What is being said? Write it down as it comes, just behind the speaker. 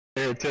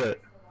Here to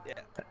it. Yeah.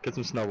 Get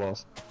some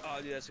snowballs. Oh,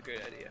 dude, that's a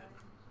great idea.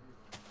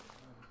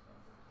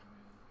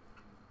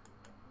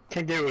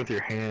 Can't get it with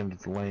your hand,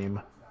 it's lame.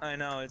 I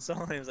know, it's so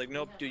lame. It's like,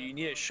 nope, dude, you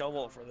need a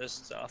shovel for this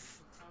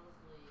stuff.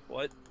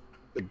 What?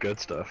 The good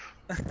stuff.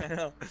 I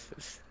know.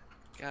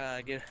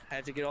 God, I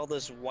have to get all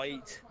this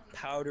white,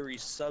 powdery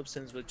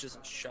substance with just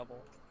a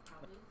shovel.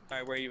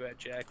 Alright, where are you at,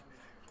 Jack?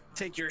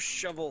 Take your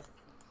shovel.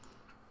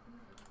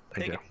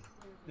 Thank you.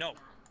 No,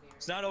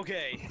 it's not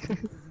okay.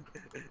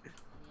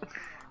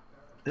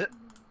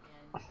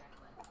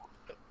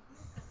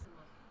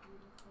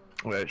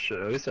 Wait, shit,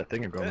 at least I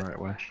think I'm going the right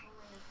way.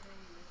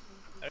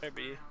 Better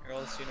be, or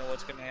else you know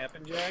what's gonna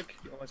happen, Jack?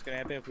 You know what's gonna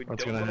happen if we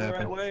What's don't gonna go the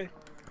right happen? way?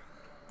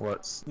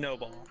 What?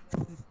 Snowball.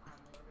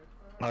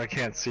 I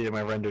can't see it,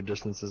 my render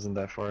distance isn't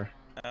that far.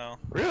 Oh.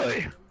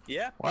 Really?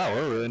 Yeah. Wow,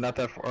 we're really not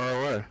that far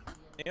away.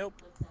 Nope.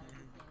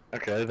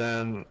 Okay,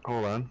 then,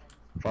 hold on.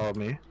 Follow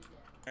me.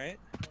 Alright.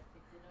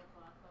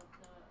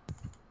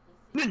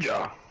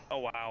 Ninja! Oh,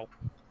 wow.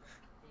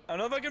 I don't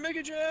know if I can make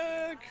it,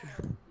 Jack!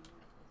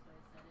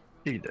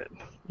 You did.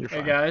 You're Hey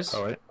fine. guys.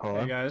 Oh wait, hold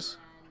Hey on. guys.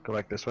 Go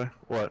back this way.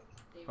 What?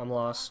 I'm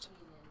lost.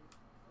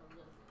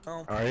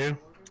 Oh, Are you?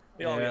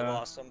 we all get Yeah.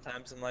 lost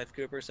sometimes in life,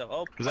 Cooper, so...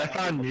 Oh, Because I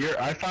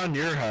found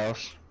your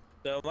house.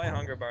 So my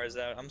hunger bar is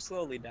out. I'm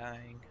slowly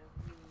dying.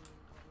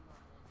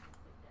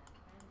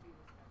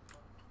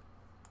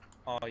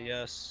 Oh,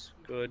 yes.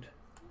 Good.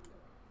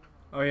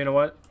 Oh, you know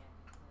what?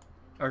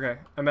 Okay,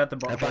 I'm at the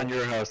I butthole. found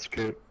your house,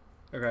 Coop.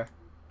 Okay.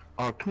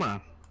 Oh, come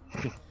on.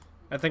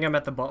 I think I'm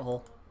at the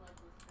butthole.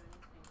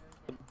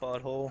 The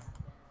butthole.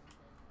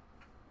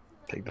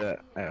 Take that,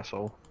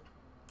 asshole.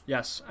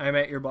 Yes, I'm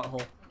at your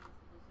butthole.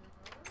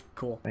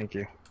 Cool. Thank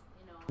you.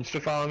 You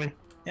still follow me?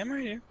 Yeah, I'm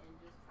right here.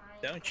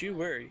 Don't you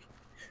worry.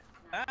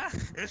 Ah!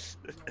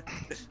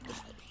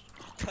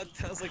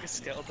 that was like a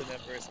skeleton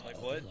at first. I'm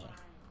like, what?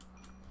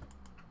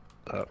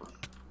 Oh.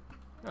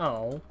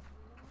 Oh.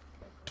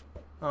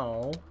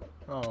 Oh.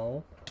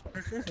 Oh.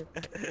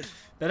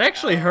 That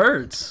actually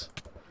hurts.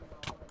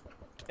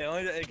 It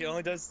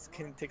only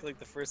can take like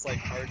the first like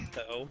hard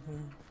toe.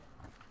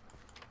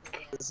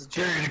 This is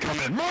You're gonna come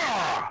in.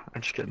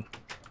 I'm just kidding.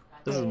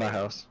 This is my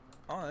house.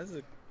 Oh, this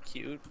is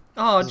cute.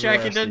 Oh, This is Jack,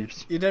 where you I didn't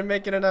sleeps. you didn't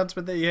make an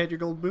announcement that you had your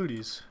gold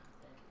booties.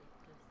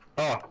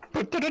 Oh.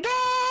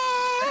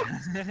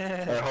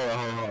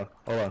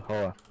 Alright, hold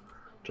on.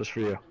 Just for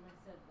you.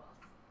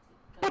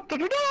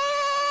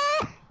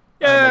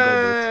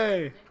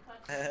 Yay!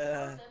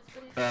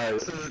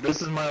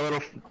 This is my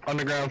little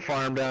underground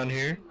farm down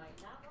here.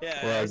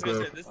 Yeah, Where I I was gonna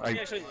grow- say, this thing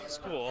actually looks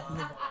cool.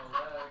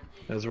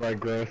 This is where I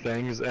grow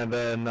things, and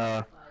then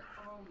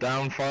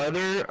down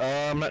farther,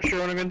 I'm not sure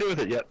what I'm gonna do with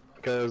it yet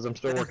because I'm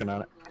still working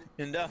on it.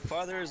 And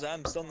farther is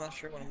I'm still not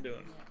sure what I'm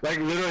doing. Like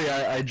literally,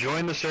 I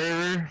joined the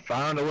server,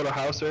 found a little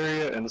house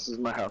area, and this is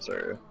my house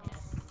area.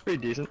 Pretty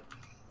decent.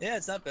 Yeah,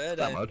 it's not bad.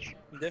 Not much.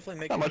 Definitely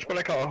make Not much, but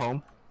I call it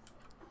home.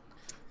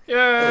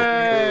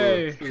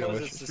 Yay! Speaking of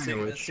Close which, it's the speaking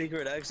of which.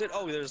 secret exit.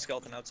 Oh, there's a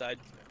skeleton outside.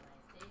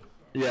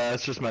 Yeah,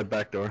 it's just my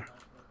back door.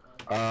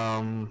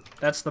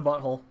 That's the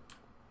butthole.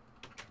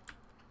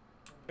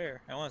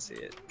 Where? I want to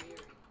see it.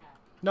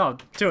 No,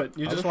 do it.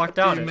 You How just the walked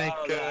fuck down do it. you make,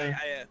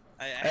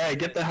 hey,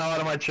 get the hell out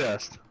of my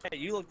chest. Hey,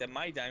 you looked at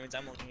my diamonds.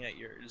 I'm looking at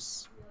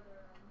yours.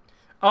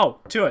 Oh,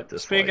 to it. Dislike.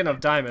 Speaking of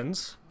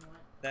diamonds.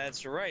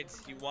 That's right.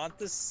 You want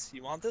this?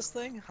 You want this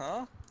thing?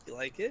 Huh? You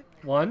like it?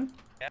 1,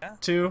 Yeah.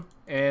 2,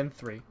 and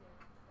 3.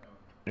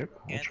 Yep.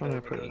 Can't Which one did I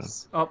over put it in?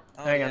 those. Oh,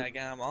 Oh hang yeah, on. I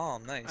got them all.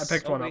 Nice. I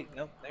picked oh, one wait, up.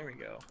 Nope, there we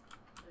go.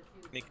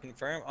 Let me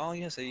confirm. Oh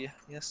yes,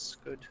 yes,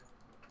 good.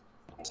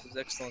 This is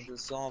excellent.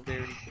 This is all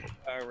very good.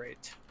 All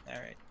right, all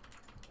right.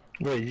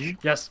 Wait, you?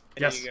 Yes,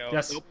 There yes, you go.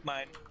 yes. Nope,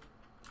 mine.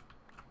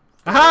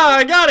 Aha,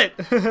 I got it!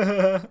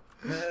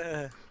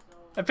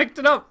 I picked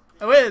it up.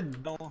 I win.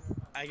 No,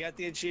 I got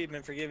the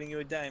achievement for giving you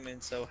a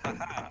diamond, so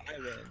haha, I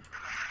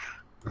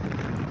win.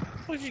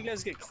 How did you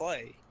guys get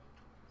clay?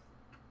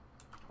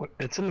 What?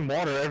 It's in the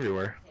water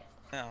everywhere.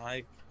 No,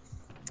 I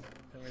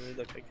don't really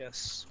look. I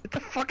guess Get the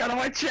fuck out of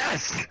my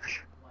chest!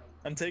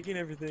 I'm taking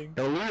everything.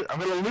 I'm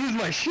gonna lose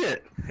my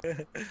shit.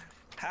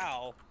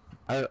 How?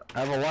 I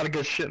have a lot of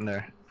good shit in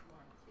there.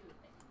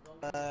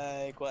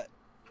 Like what?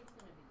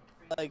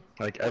 Like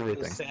Like the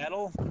everything.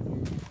 saddle,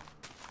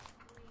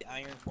 the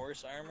iron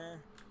horse armor.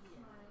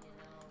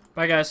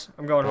 Bye, guys.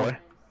 I'm going Boy, home.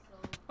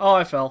 Oh,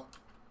 I fell.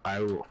 I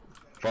will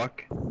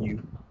fuck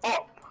you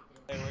up.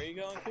 Hey, where are you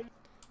going, kid?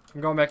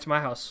 I'm going back to my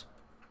house.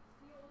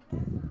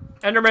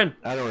 Enderman!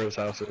 I know where his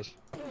house is.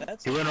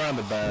 That's He went around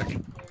the back.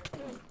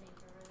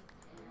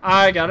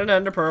 I got an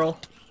ender pearl.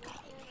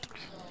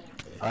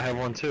 I have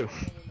one too.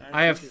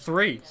 I have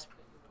 3.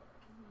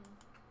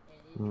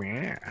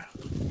 Yeah.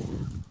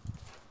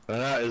 They're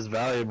not as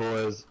valuable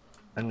as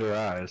Ender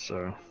Eyes,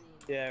 so.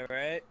 Yeah,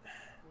 right.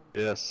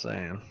 Yes,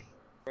 Sam.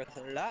 Worth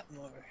a lot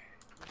more.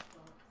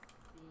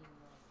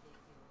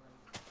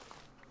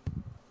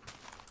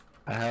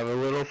 I have a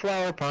little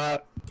flower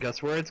pot.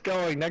 Guess where it's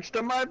going? Next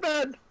to my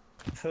bed.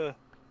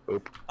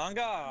 Oop. On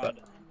God.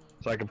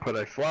 So I can put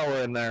a flower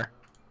in there.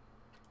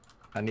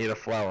 I need a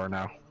flower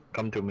now.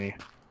 Come to me.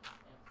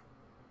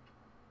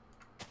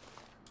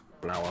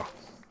 flower.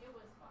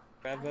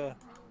 Trevor.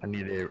 I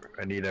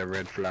need a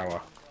red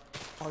flower.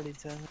 Party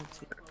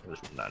talented. There's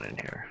none in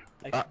here.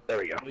 I Ah, there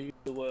we go. show you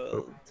the Oh,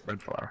 world.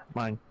 red flower.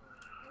 Mine.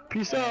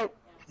 Peace out,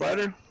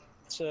 spider.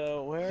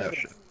 So where Oh,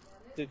 shit.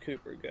 did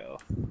Cooper go?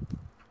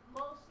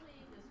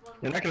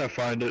 You're not gonna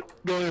find it.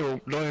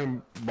 Don't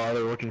even bother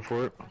looking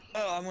for it.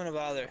 Oh, I'm gonna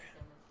bother.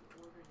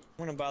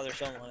 I'm gonna bother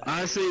someone.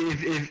 Honestly,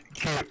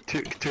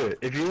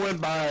 if you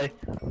went by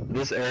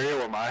this area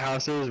where my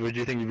house is, would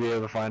you think you'd be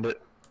able to find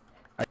it?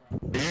 I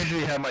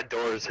usually have my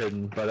doors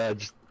hidden, but I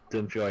just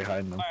didn't feel like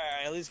hiding them.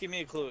 Alright, at least give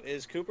me a clue.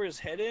 Is Cooper's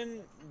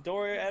hidden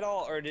door at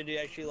all, or did he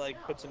actually like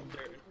put some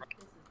dirt in front?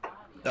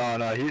 No,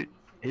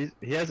 he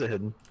has it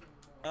hidden.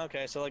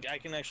 Okay, so like I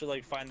can actually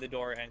like find the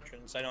door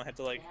entrance. I don't have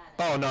to like.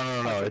 Oh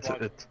no, it's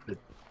hidden.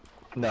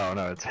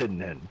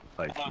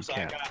 Like Oh, you so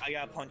can't. I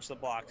gotta punch the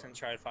blocks and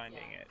try finding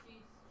it.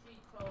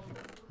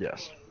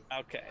 Yes.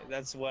 Okay,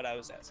 that's what I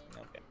was asking.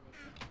 Okay.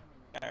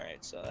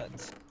 Alright, so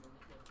that's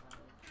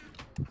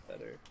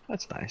better.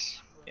 That's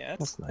nice. Yeah,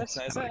 that's nice.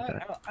 I like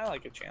that. I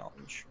like a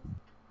challenge.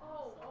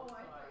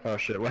 Oh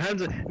shit! What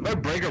happens if I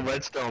break a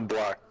redstone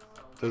block?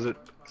 Does it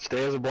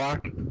stay as a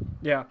block?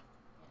 Yeah.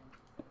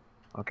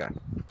 Okay.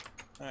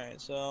 Alright,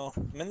 so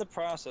I'm in the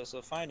process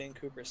of finding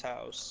Cooper's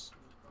house.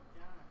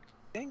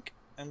 I think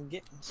I'm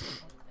getting some.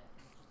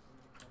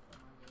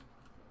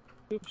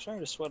 Cooper's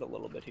starting to sweat a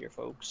little bit here,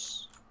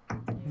 folks.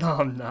 No,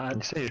 I'm not.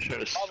 You say you're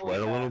trying to Probably sweat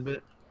a little not.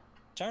 bit?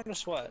 Starting to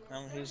sweat.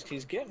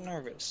 He's getting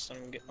nervous.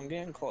 I'm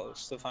getting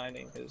close to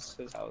finding his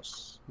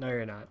house. No,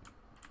 you're not.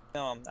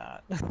 No, I'm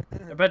not.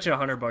 I bet you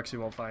 $100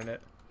 you won't find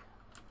it.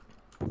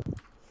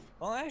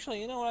 Well, actually,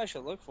 you know what I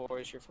should look for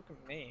is your fucking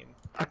name.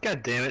 Oh,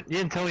 God damn it! You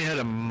didn't tell me how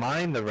to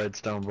mine the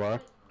redstone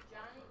block.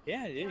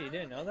 Yeah, dude, you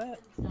didn't know that?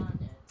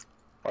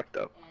 Fucked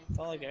up. I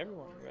felt like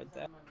everyone read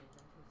that.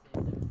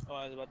 Oh,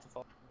 I was about to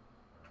fall.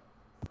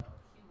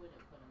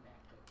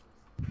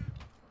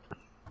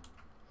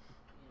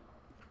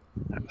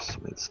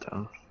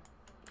 Smoothstone.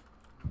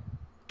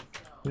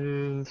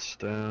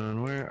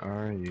 Smoothstone, where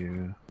are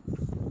you?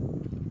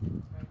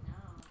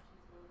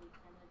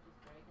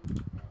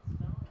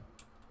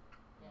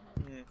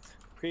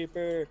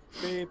 Creeper,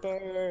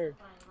 creeper.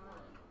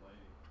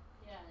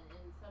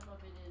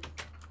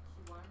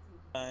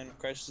 Fine,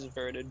 crisis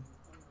averted.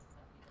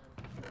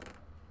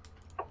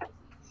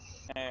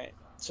 Alright,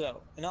 so,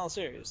 in all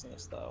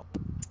seriousness though,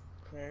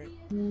 where,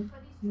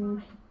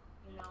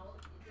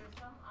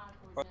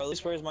 or at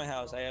least where's my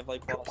house? I have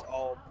like lost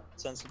all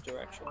sense of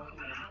direction.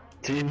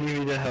 Do you need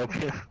me to help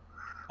you?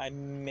 I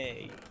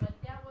may.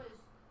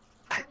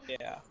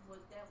 Yeah.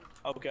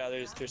 Oh god,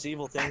 there's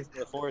evil things in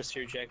the forest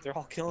here, Jack. They're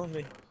all killing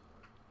me.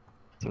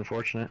 It's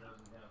unfortunate.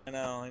 I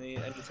know, I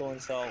need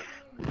someone's help.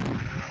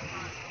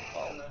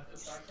 Oh.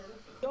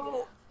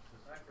 No!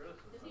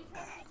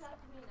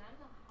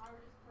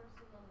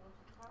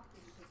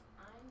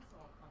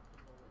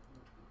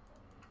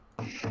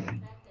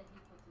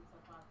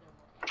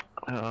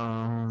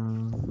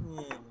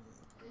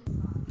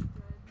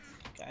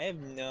 I have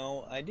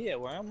no idea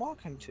where I'm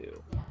walking to.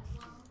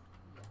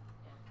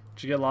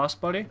 Did you get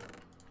lost, buddy?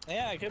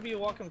 Yeah, I could be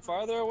walking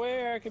farther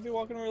away, or I could be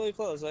walking really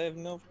close. I have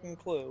no fucking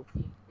clue.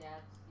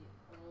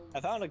 I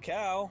found a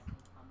cow.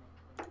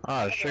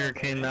 Ah,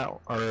 sugarcane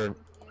now, or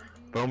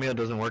Bomeo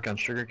doesn't work on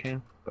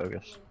sugarcane?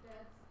 Bogus.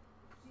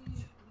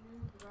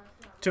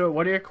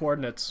 What are your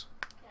coordinates?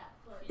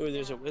 Ooh,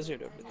 there's a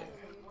wizard over there.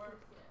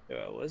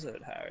 You're a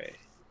wizard, Harry.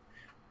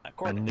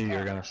 I knew you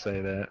were gonna say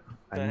that.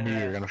 I knew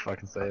you were gonna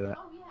fucking say that.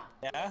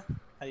 Yeah?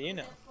 How do you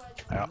know?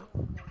 Yeah.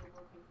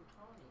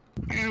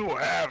 You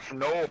have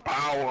no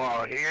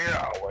power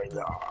here,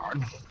 wizard.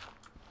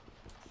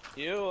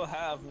 You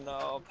have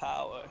no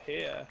power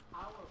here.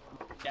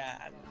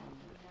 God.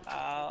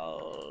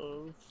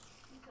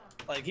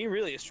 Like, he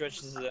really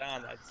stretches it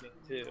on that scene,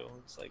 too.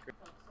 It's like,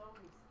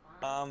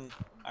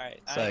 alright.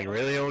 It's like,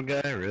 really, old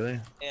guy? Really?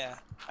 Yeah,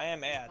 I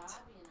am at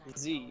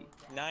Z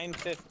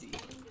 950.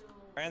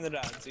 Ran the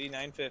dot, Z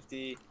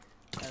 950,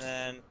 and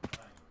then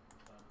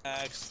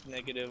X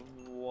negative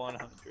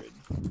 100.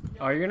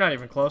 Oh, you're not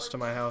even close to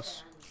my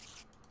house.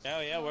 Oh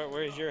yeah,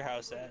 where's your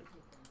house at?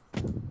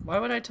 Why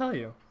would I tell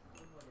you?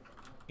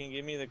 You can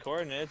give me the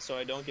coordinates so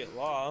I don't get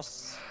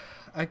lost.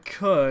 I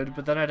could,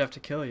 but then I'd have to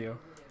kill you.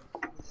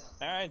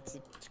 Alright, to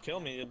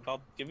kill me,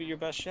 I'll give you your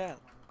best shot.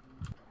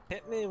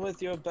 Hit me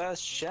with your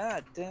best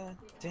shot. Dun,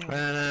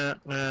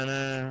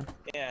 dun.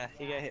 Yeah,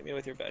 you gotta hit me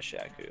with your best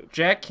shot, Coop.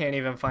 Jack can't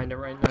even find it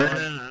right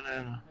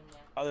now.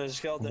 Oh, there's a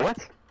skeleton. What?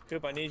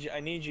 Coop, I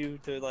need you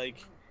to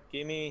like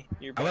give me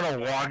your I'm best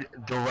gonna walk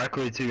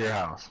directly to your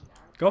house.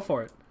 Go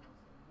for it.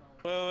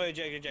 Wait,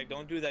 Jack,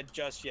 don't do that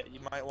just yet. You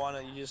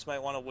just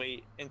might wanna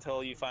wait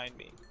until you find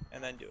me,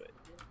 and then do it.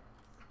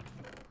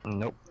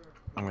 Nope.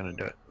 I'm gonna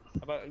do it.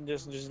 How about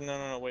just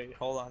no, wait,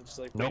 hold on, just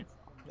like Nope.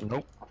 wait.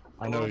 Nope.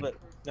 I A know. little bit.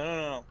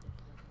 No.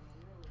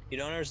 You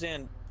don't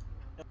understand.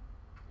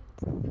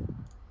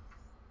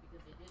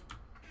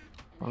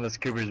 Unless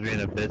Cooper's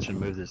being a bitch and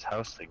moves his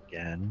house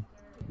again.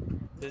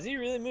 Does he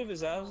really move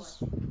his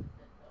house?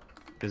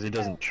 Because he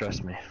doesn't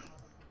trust me.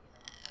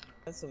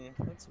 That's some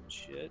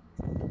shit.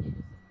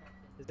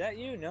 Is that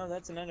you? No,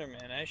 that's an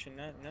Enderman. I should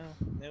not. No,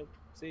 nope.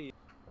 See you.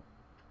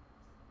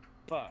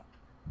 Fuck.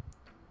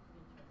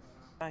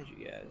 Find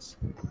you guys.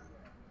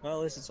 Well,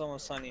 at least it's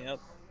almost sunny up.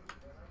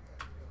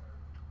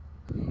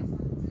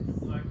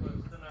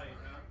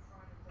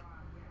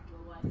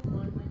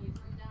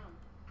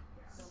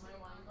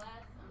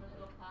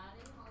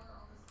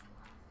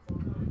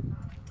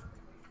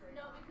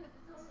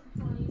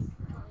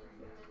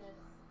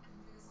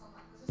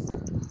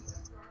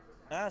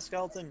 Ah,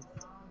 skeleton.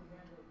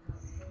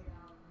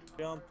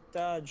 Jump,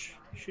 dodge,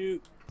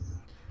 shoot.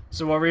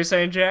 So what were you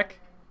saying, Jack?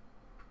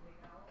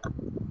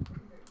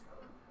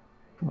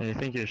 You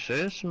think you're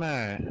so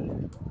smart?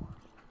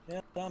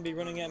 Yeah, zombie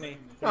running at me.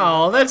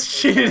 Oh,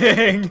 that's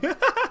cheating.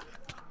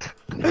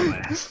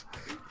 Dumbass.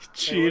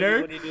 Cheater.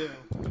 Hey, what do you do?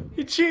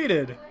 You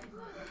cheated.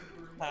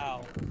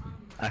 How?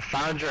 I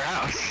found your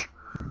house.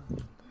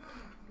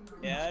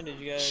 Yeah, did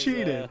you guys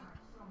Cheated.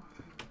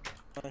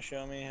 want to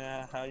show me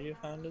how you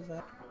found us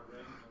out?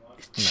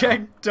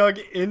 Jack dug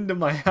into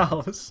my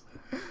house.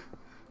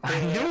 I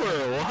knew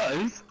where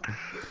it was.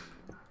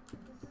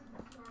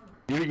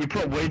 You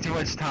put way too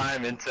much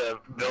time into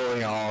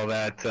building all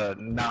that to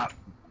not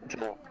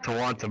to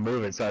want to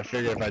move it. So I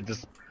figured if I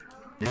just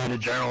needed a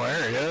general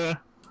area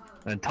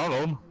and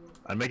tunneled,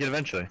 I'd make it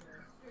eventually.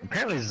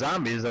 Apparently,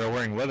 zombies that are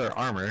wearing leather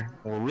armor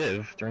will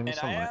live during the And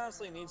sunlight. I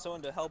honestly need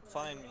someone to help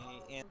find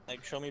me and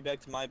like show me back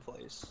to my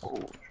place. Oh.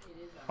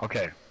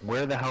 Okay,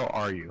 where the hell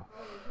are you?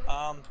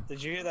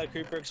 Did you hear that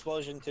creeper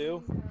explosion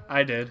too?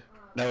 I did.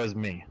 That was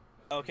me.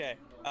 Okay.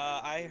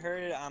 I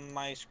heard it on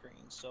my screen,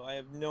 so I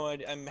have no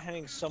idea. I'm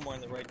heading somewhere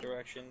in the right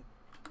direction.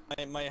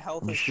 My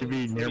health You is should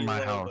be near pretty my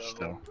low, house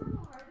though.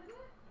 still.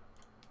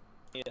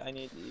 Yeah, I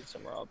need to eat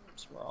some raw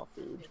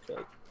food.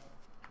 Cause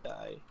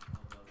die.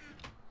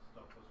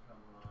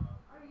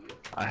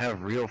 I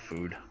have real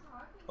food.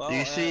 Well, Do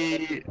you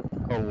see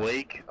a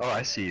lake? Oh,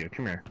 I see you.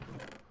 Come here.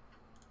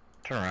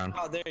 Turn around.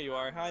 Oh, there you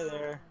are. Hi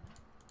there.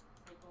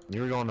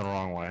 You were going the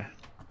wrong way.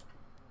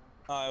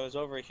 Oh, I was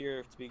over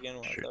here to begin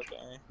with. Shoot.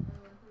 Okay.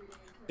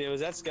 See, it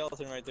was that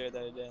skeleton right there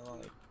that I didn't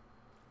like.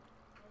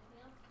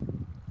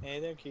 Hey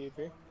there,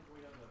 keeper.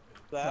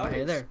 Oh,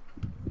 hey there.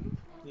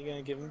 You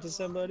gonna give him to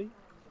somebody?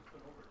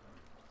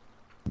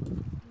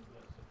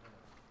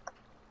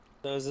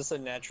 So is this a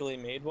naturally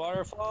made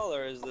waterfall,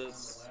 or is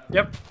this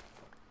Yep.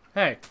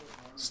 Hey,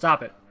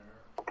 stop it.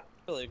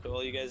 really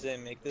cool? You guys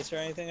didn't make this or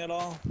anything at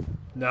all?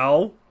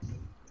 No.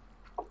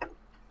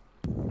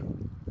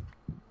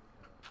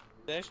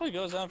 It actually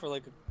goes on for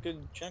like a good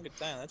chunk of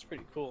time. That's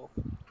pretty cool.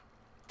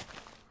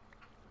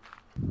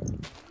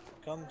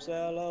 Come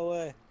sail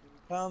away.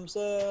 Come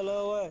sail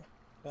away.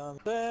 Come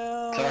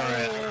sail It's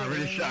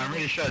alright. I'm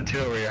really shot two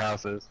where your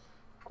house is.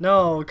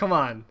 No, come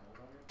on.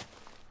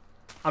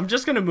 I'm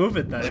just gonna move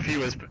it then. If he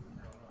was,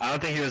 I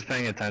don't think he was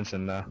paying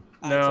attention though.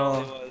 No.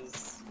 I totally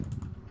was.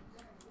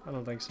 I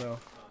don't think so.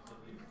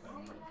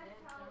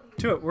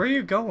 To it, where are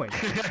you going?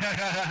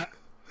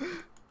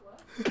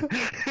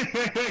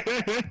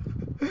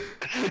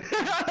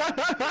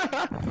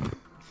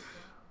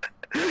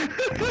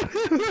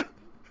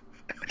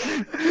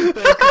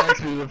 That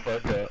cracks me the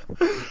fuck up.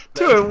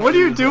 To it, what are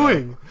you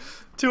doing?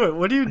 To it,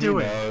 what are you He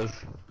doing? knows.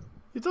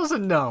 He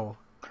doesn't know.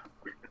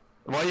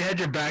 While you had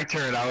your back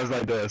turned, I was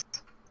like this.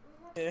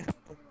 Yeah.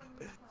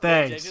 Jake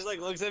Thanks. just like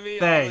looks at me,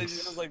 Thanks. and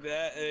just like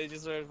that, and it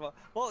just started falling.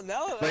 Well,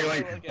 now that I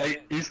Like look at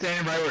it, you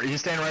standing right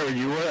where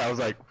you were. I was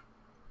like,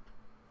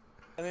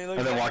 and then,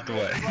 and then walked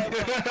away.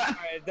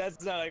 Alright,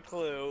 that's not a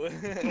clue.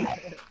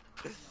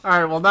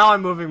 Alright, well now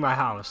I'm moving my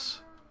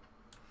house.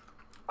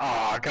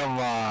 Aw, come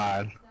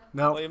on.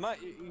 No. Well, you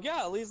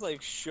gotta at least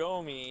like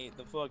show me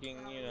the fucking,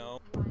 you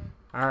know.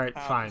 Alright,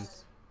 house. fine.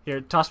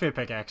 Here, toss me a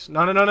pickaxe.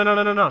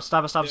 No.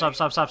 Stop.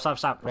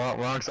 Stop.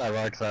 Wrong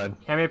side.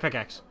 Hand me a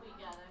pickaxe.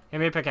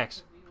 Hand me a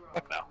pickaxe.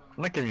 Fuck no.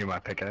 I'm not giving you my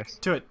pickaxe.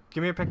 To it,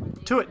 give me a pick.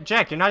 To it,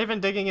 Jack, you're not even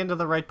digging into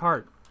the right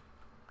part.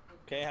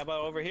 Okay, how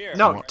about over here?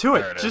 No, to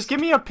There it, it is. just give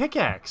me a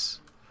pickaxe.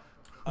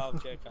 Oh,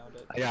 okay, I found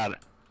it. I got it.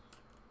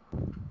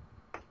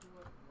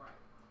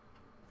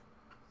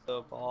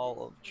 The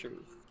ball of truth.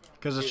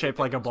 Because it's Here's shaped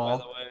the like a pickaxe, by ball.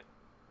 the way.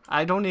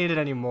 I don't need it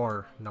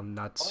anymore,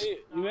 numbnuts. Oh,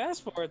 you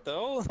asked for it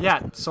though.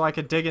 Yeah, so I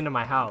could dig into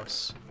my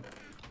house.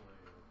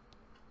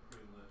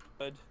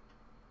 Good.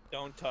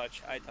 Don't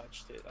touch. I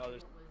touched it. Oh,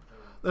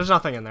 There's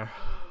nothing in there.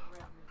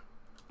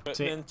 there's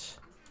equipment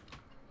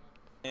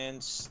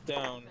and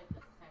stone.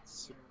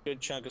 It's a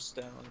good chunk of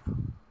stone.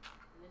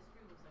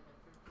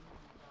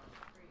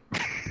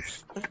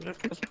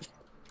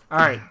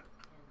 Alright.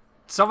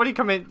 Somebody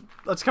come in.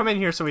 Let's come in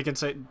here so we can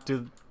say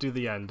do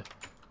the end.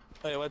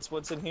 Wait,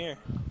 what's in here?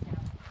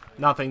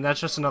 Nothing, that's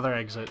just another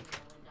exit.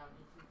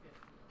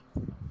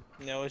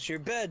 No, it's your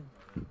bed.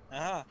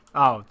 Aha.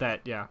 Oh,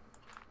 that, yeah.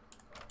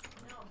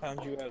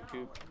 Found you out,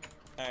 Coop.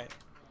 Alright.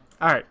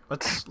 Alright,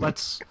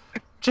 let's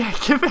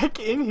Jack, get back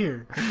in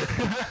here.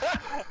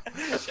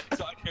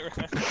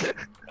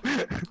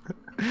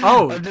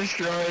 Oh. I'm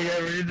destroying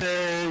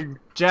everything.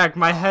 Jack,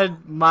 my head,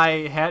 my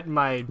hat, and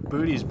my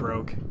booties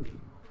broke.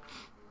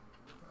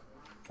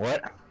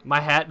 What?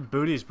 My hat and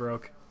booties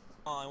broke.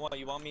 Oh, what?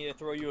 You want me to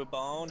throw you a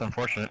bone? It's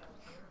unfortunate.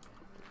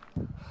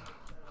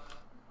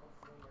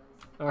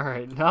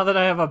 Alright, now that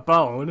I have a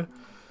bone.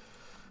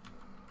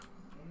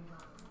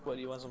 What?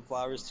 Do you want some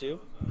flowers too?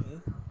 Hmm?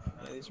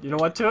 Yeah, these are You know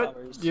what to it?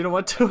 flowers. You know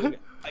what to it?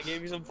 I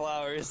gave you some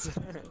flowers.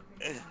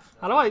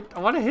 How do I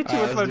want to hit you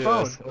with my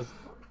bone.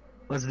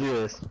 Let's do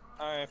this.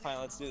 Alright, fine,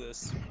 let's do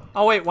this.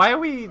 Oh wait, why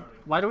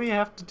do we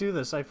have to do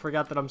this? I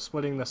forgot that I'm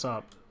splitting this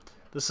up.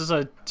 This is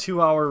a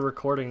 2-hour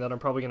recording that I'm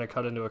probably going to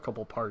cut into a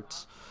couple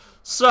parts.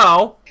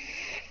 So,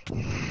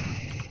 on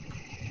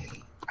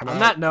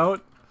that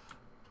note...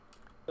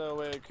 So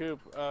wait,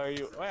 Coop, are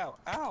you... Wow,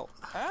 ow,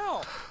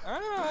 ow,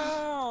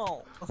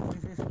 ow!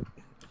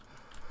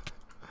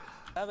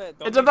 Have it,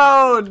 don't It's a make-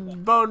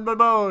 bone! Bone, bone,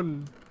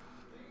 bone!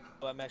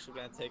 Well, I'm actually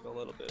gonna take a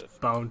little bit of...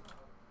 Bone.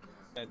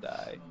 I'm gonna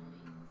die.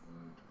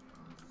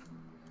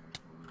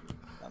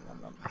 Nom,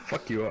 nom, nom.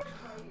 Fuck you up.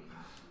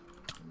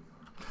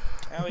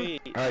 Owie!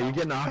 Alright, you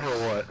getting off or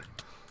what?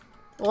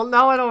 Well,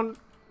 now I don't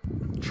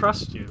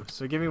trust you,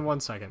 so give me 1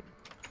 second.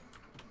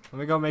 Let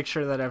me go make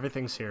sure that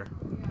everything's here.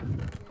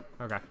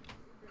 Okay.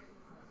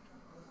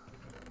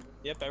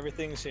 Yep,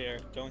 everything's here.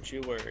 Don't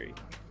you worry.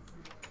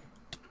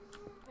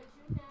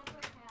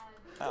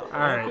 Oh,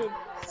 Alright. Coop,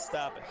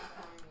 stop it.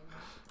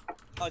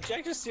 Oh,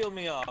 Jack just sealed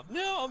me off.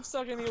 No, I'm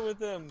stuck in here with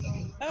him.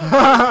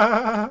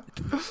 Help.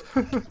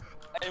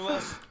 I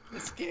must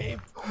escape.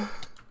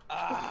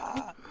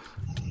 Ah.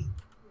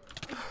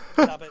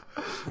 Stop it.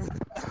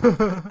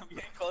 I'm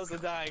getting close to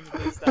dying.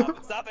 Please stop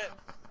it. Stop it.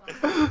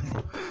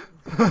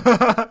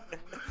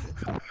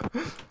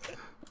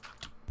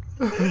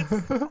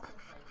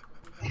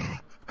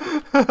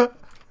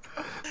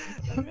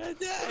 I'm gonna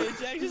die.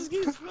 Jack just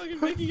keeps fucking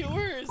making it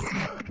worse.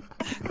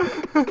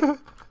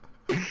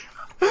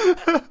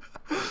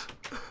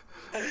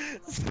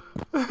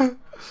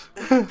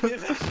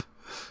 Give it.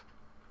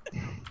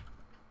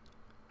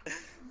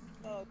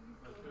 Oh.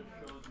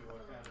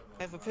 I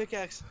have a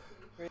pickaxe.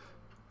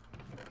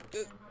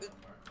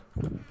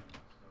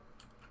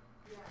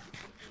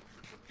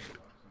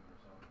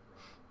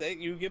 Thank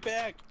you. Get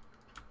back.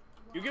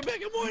 You get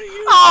back. I'm warning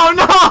you.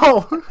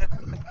 Oh no!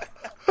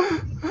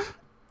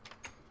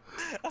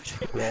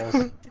 Yes.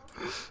 End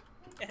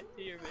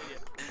to your video.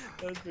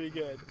 That was pretty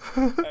good.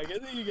 I guess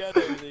you got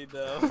everything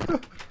though.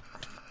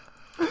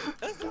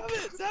 Stop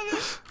it! Stop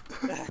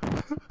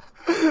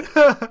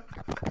it!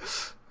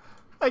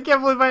 I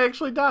can't believe I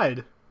actually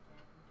died.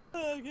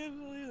 Oh, I can't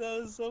believe that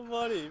was so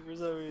funny for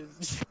some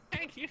reason.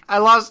 Thank you. I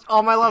lost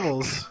all my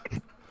levels.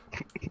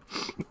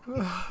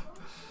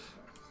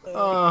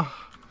 That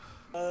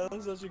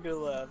was such a good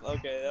laugh.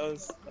 Okay, that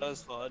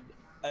was fun.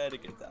 I had a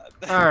good time.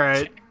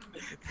 Alright.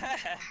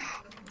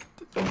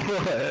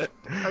 What?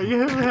 Are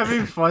you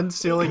having fun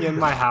stealing in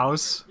my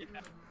house? Yeah,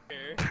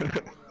 sure.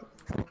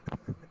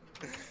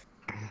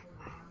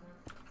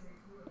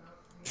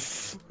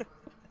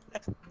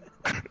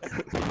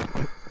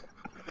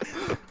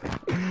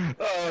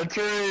 Oh,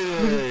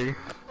 trading!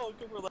 Oh,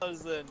 Cooper let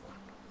us in.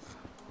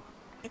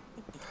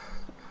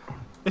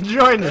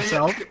 Enjoying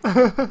yourself.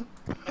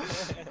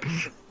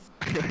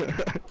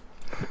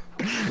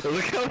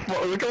 Look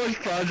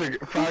how much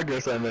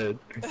progress I made.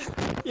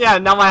 Yeah,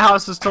 now my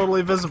house is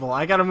totally visible.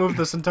 I gotta move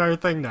this entire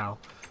thing now.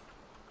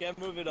 Can't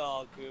move it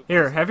all, Coop.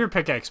 Here, have your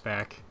pickaxe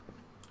back.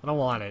 I don't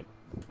want it.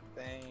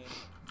 Dang.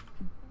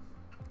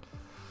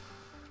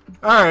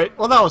 Alright,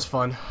 well that was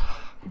fun.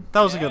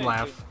 That was a Yeah, good I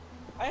laugh.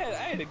 I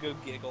had a good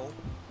giggle.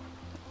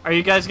 Are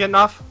you guys getting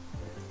off?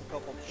 A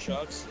couple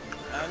chucks.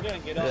 I'm gonna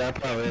get up. Yeah, I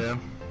probably am.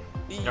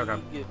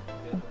 Okay. Good.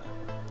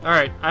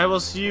 Alright, I will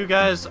see you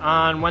guys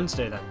on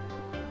Wednesday then.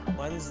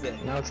 Wednesday.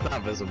 No, it's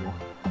not visible.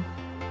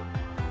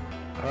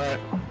 Alright.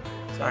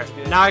 Sounds Alright,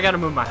 good. now I gotta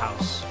move my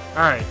house.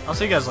 Alright, I'll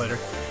see you guys later.